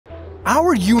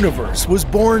Our universe was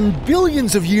born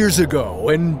billions of years ago,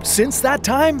 and since that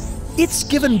time, it's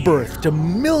given birth to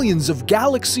millions of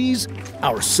galaxies,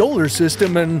 our solar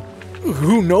system, and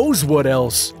who knows what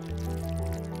else.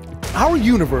 Our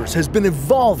universe has been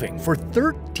evolving for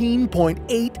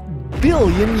 13.8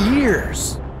 billion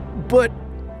years. But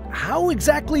how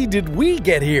exactly did we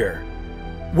get here?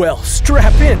 Well,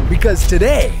 strap in, because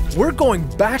today we're going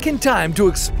back in time to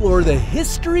explore the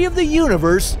history of the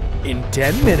universe in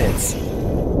 10 minutes.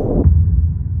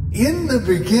 In the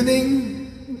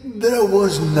beginning, there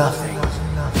was nothing.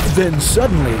 Then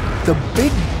suddenly, the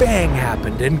Big Bang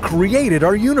happened and created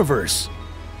our universe.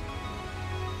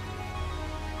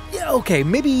 Yeah, okay,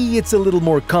 maybe it's a little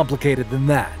more complicated than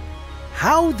that.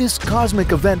 How this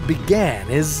cosmic event began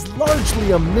is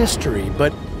largely a mystery,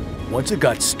 but once it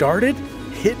got started,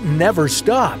 it never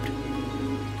stopped.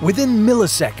 Within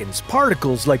milliseconds,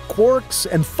 particles like quarks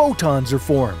and photons are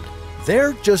formed.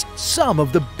 They're just some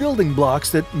of the building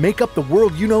blocks that make up the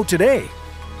world you know today.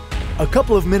 A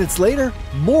couple of minutes later,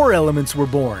 more elements were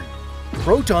born.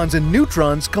 Protons and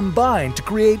neutrons combined to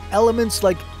create elements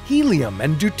like helium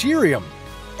and deuterium.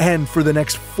 And for the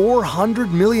next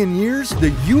 400 million years,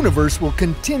 the universe will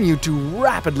continue to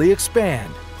rapidly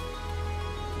expand.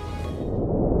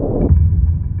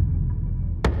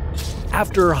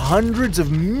 After hundreds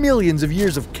of millions of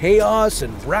years of chaos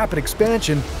and rapid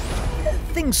expansion,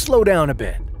 things slow down a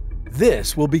bit.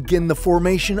 This will begin the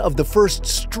formation of the first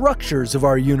structures of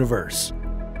our universe.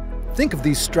 Think of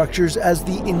these structures as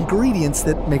the ingredients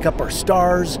that make up our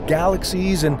stars,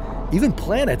 galaxies, and even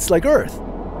planets like Earth.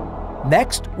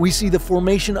 Next, we see the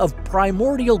formation of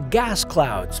primordial gas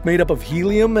clouds made up of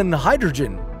helium and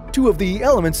hydrogen, two of the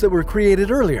elements that were created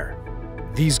earlier.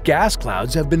 These gas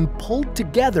clouds have been pulled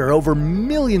together over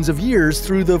millions of years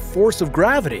through the force of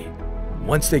gravity.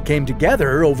 Once they came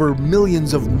together over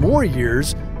millions of more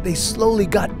years, they slowly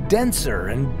got denser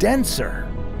and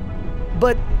denser.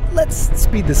 But let's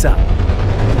speed this up.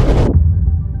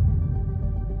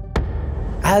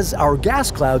 As our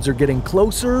gas clouds are getting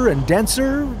closer and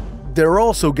denser, they're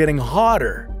also getting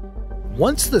hotter.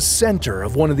 Once the center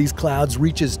of one of these clouds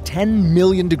reaches 10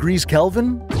 million degrees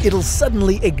Kelvin, it'll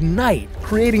suddenly ignite,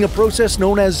 creating a process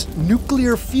known as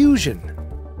nuclear fusion.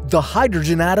 The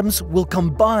hydrogen atoms will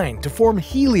combine to form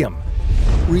helium,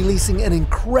 releasing an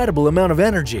incredible amount of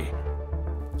energy.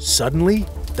 Suddenly,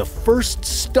 the first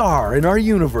star in our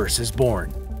universe is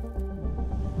born.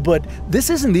 But this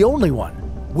isn't the only one.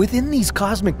 Within these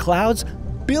cosmic clouds,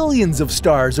 billions of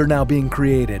stars are now being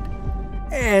created.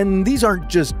 And these aren't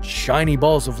just shiny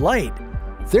balls of light.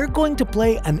 They're going to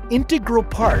play an integral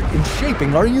part in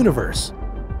shaping our universe.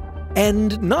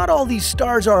 And not all these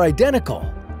stars are identical.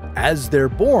 As they're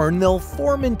born, they'll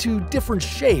form into different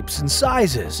shapes and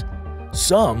sizes.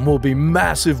 Some will be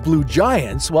massive blue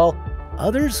giants, while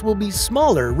others will be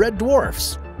smaller red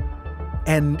dwarfs.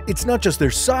 And it's not just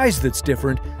their size that's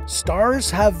different,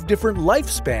 stars have different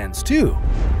lifespans too.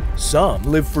 Some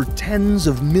live for tens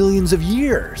of millions of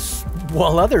years,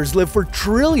 while others live for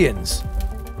trillions.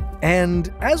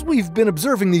 And as we've been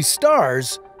observing these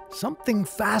stars, something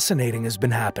fascinating has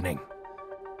been happening.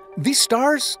 These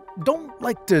stars don't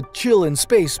like to chill in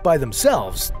space by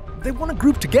themselves. They want to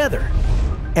group together.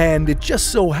 And it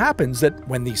just so happens that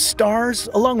when these stars,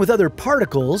 along with other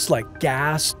particles like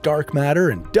gas, dark matter,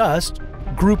 and dust,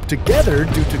 group together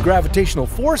due to gravitational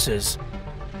forces,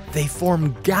 they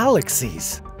form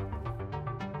galaxies.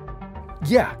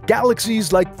 Yeah,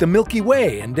 galaxies like the Milky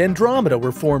Way and Andromeda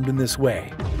were formed in this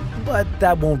way. But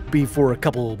that won't be for a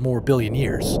couple more billion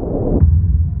years.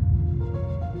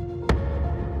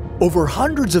 Over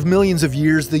hundreds of millions of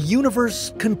years, the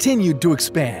universe continued to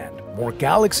expand. More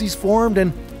galaxies formed,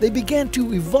 and they began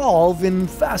to evolve in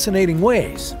fascinating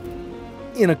ways.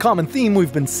 In a common theme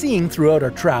we've been seeing throughout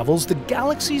our travels, the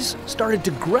galaxies started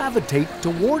to gravitate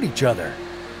toward each other.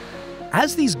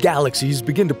 As these galaxies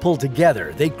begin to pull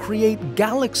together, they create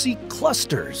galaxy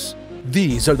clusters.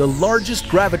 These are the largest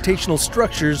gravitational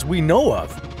structures we know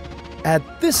of.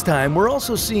 At this time, we're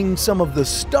also seeing some of the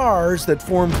stars that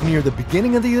formed near the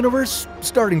beginning of the universe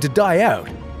starting to die out.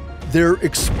 They're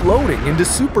exploding into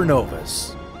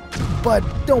supernovas. But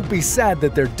don't be sad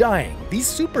that they're dying. These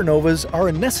supernovas are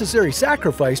a necessary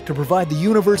sacrifice to provide the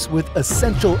universe with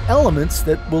essential elements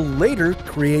that will later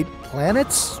create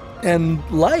planets and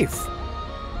life.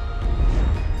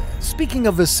 Speaking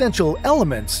of essential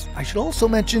elements, I should also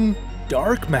mention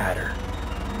dark matter.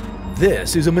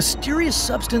 This is a mysterious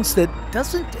substance that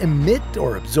doesn't emit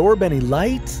or absorb any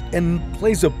light and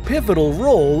plays a pivotal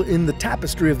role in the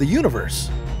tapestry of the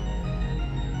universe.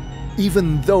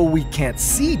 Even though we can't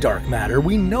see dark matter,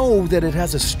 we know that it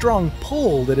has a strong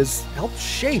pull that has helped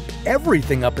shape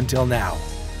everything up until now.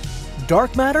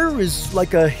 Dark matter is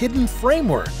like a hidden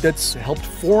framework that's helped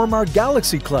form our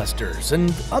galaxy clusters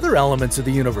and other elements of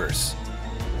the universe.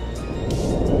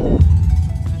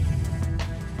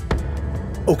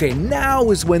 Okay,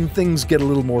 now is when things get a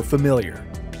little more familiar.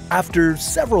 After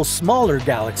several smaller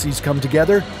galaxies come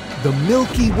together, the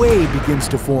Milky Way begins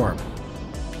to form.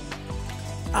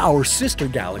 Our sister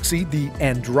galaxy, the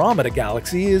Andromeda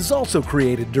Galaxy, is also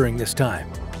created during this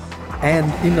time. And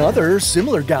in other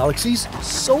similar galaxies,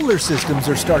 solar systems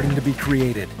are starting to be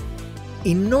created.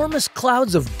 Enormous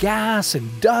clouds of gas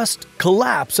and dust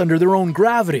collapse under their own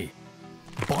gravity,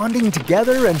 bonding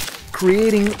together and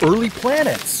creating early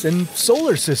planets and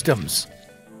solar systems.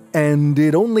 And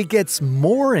it only gets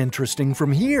more interesting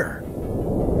from here.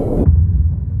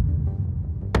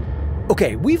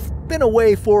 Okay, we've been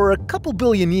away for a couple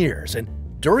billion years, and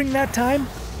during that time,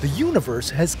 the universe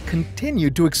has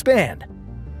continued to expand.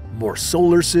 More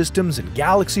solar systems and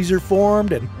galaxies are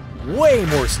formed, and way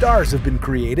more stars have been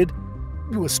created.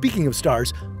 Well, speaking of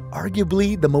stars,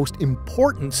 arguably the most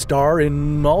important star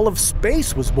in all of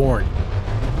space was born: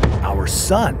 our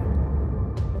Sun.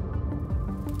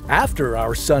 After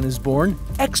our Sun is born,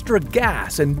 extra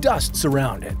gas and dust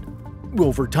surround it.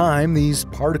 Over time, these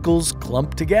particles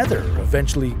clump together,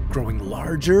 eventually growing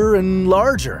larger and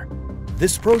larger.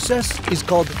 This process is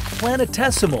called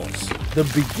planetesimals, the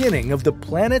beginning of the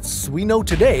planets we know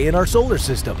today in our solar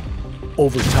system.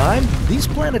 Over time, these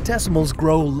planetesimals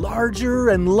grow larger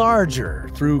and larger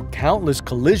through countless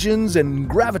collisions and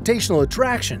gravitational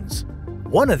attractions.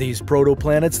 One of these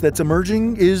protoplanets that's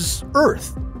emerging is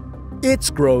Earth. Its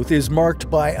growth is marked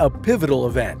by a pivotal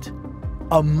event.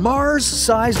 A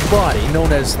Mars-sized body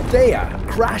known as Theia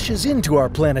crashes into our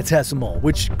planetesimal,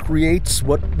 which creates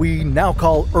what we now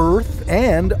call Earth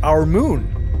and our Moon.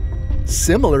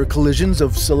 Similar collisions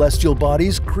of celestial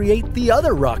bodies create the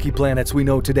other rocky planets we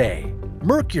know today: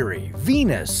 Mercury,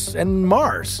 Venus, and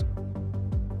Mars.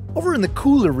 Over in the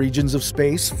cooler regions of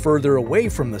space further away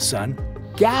from the Sun,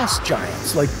 gas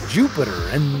giants like Jupiter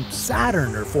and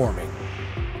Saturn are forming.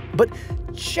 But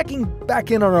checking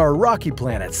back in on our rocky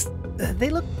planets, they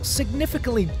look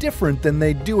significantly different than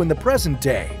they do in the present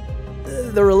day.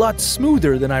 They're a lot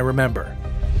smoother than I remember.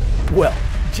 Well,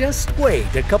 just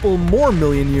wait a couple more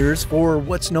million years for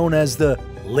what's known as the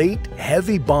Late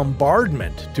Heavy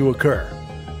Bombardment to occur.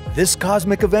 This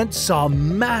cosmic event saw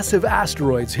massive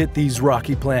asteroids hit these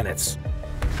rocky planets.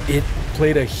 It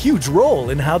played a huge role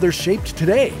in how they're shaped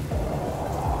today.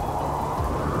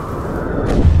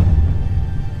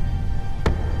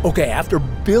 Okay, after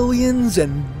billions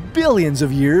and billions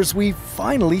of years, we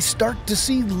finally start to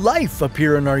see life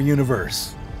appear in our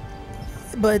universe.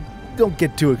 But don't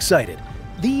get too excited.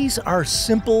 These are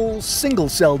simple,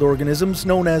 single-celled organisms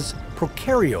known as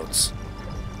prokaryotes.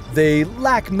 They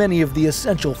lack many of the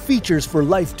essential features for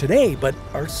life today, but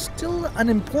are still an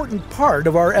important part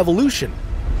of our evolution.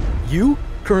 You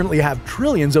currently have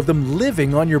trillions of them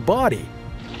living on your body.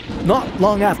 Not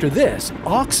long after this,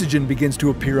 oxygen begins to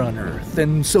appear on Earth,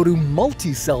 and so do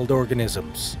multi-celled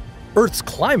organisms. Earth's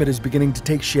climate is beginning to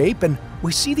take shape, and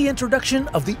we see the introduction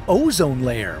of the ozone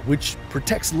layer, which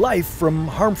protects life from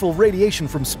harmful radiation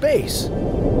from space.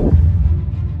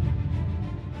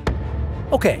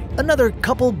 Okay, another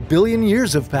couple billion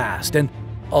years have passed, and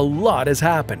a lot has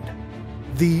happened.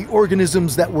 The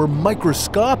organisms that were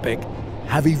microscopic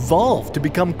have evolved to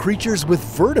become creatures with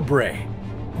vertebrae.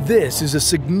 This is a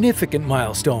significant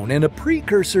milestone and a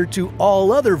precursor to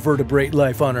all other vertebrate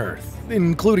life on Earth,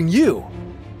 including you.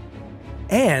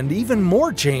 And even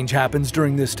more change happens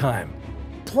during this time.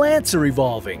 Plants are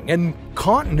evolving and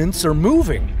continents are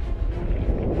moving.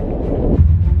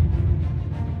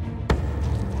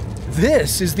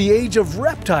 This is the age of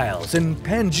reptiles and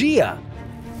Pangea,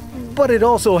 but it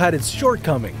also had its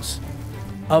shortcomings.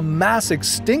 A mass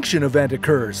extinction event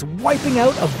occurs, wiping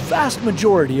out a vast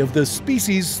majority of the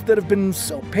species that have been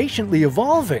so patiently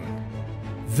evolving.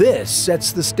 This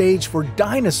sets the stage for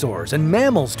dinosaurs and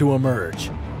mammals to emerge.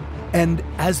 And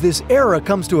as this era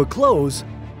comes to a close,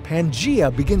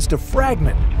 Pangea begins to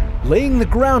fragment, laying the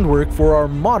groundwork for our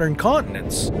modern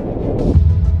continents.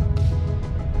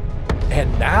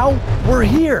 And now we're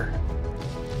here.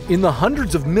 In the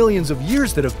hundreds of millions of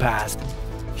years that have passed,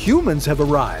 humans have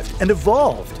arrived and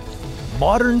evolved.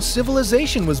 Modern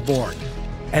civilization was born.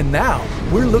 And now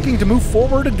we're looking to move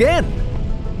forward again.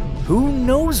 Who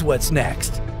knows what's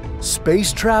next?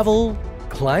 Space travel?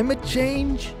 Climate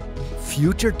change?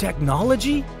 Future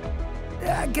technology?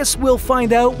 I guess we'll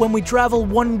find out when we travel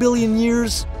 1 billion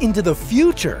years into the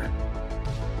future.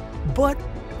 But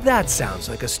That sounds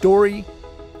like a story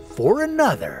for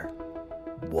another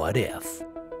What If.